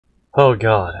Oh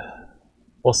god.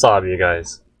 What's up, you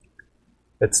guys?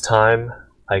 It's time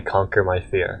I conquer my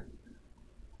fear.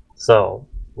 So,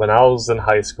 when I was in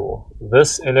high school,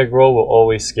 this integral will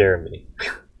always scare me.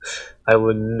 I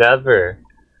would never,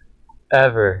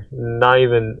 ever, not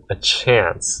even a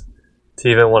chance to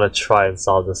even want to try and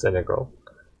solve this integral.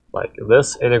 Like,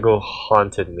 this integral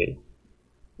haunted me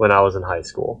when I was in high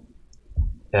school.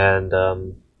 And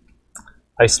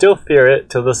I still fear it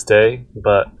to this day,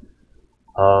 but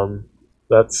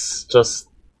let's just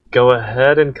go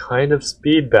ahead and kind of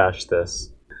speed bash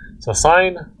this. So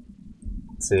sine,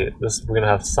 let's see, we're gonna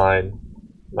have sine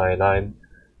 99,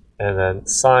 and then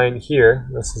sine here,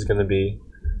 this is gonna be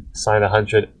sine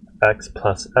 100x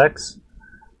plus x.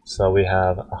 So we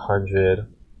have 100,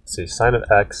 let's see, sine of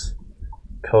x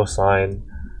cosine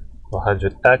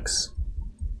 100x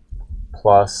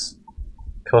plus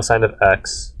cosine of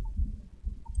x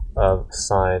of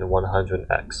sine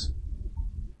 100x.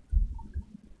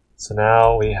 So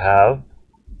now we have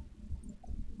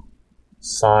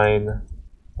sine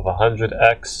of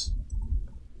 100x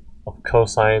of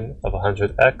cosine of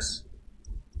 100x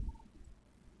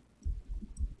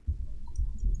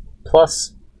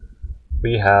plus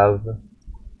we have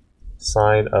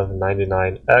sine of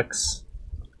 99x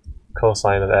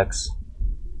cosine of x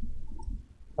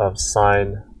of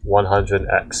sine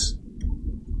 100x.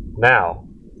 Now,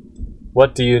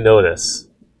 what do you notice?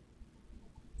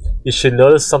 You should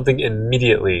notice something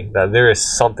immediately, that there is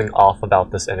something off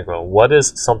about this integral. What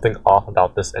is something off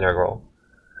about this integral?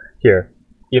 Here,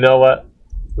 you know what?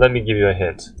 Let me give you a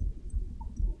hint.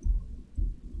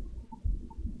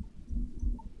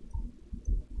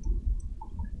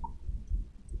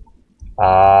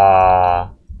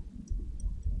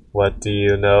 What do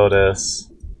you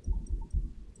notice?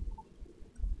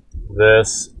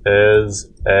 This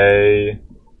is a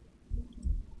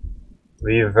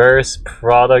reverse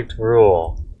product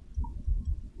rule,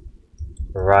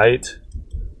 right?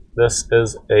 This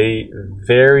is a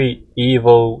very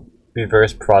evil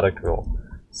reverse product rule.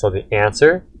 So the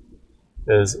answer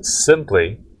is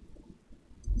simply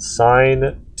sine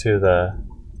of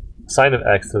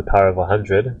x to the power of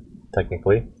 100,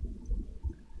 technically,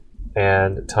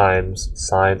 and times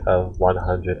sine of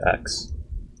 100x.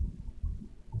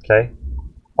 Okay?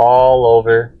 All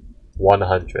over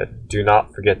 100. Do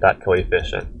not forget that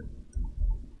coefficient.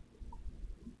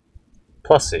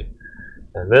 Plus c.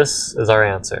 And this is our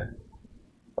answer.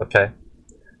 Okay?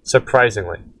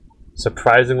 Surprisingly,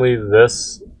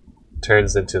 this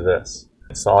turns into this.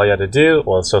 So all you have to do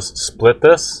was just split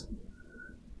this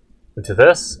into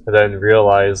this, and then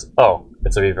realize, oh,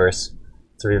 it's a reverse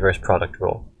product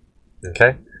rule.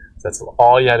 Okay? So that's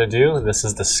all you had to do, and this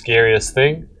is the scariest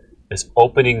thing, is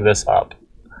opening this up.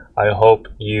 I hope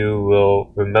you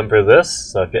will remember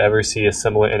this. So if you ever see a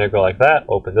similar integral like that,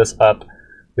 open this up,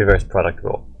 reverse product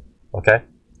rule. Okay?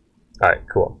 Alright,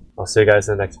 cool. I'll see you guys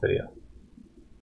in the next video.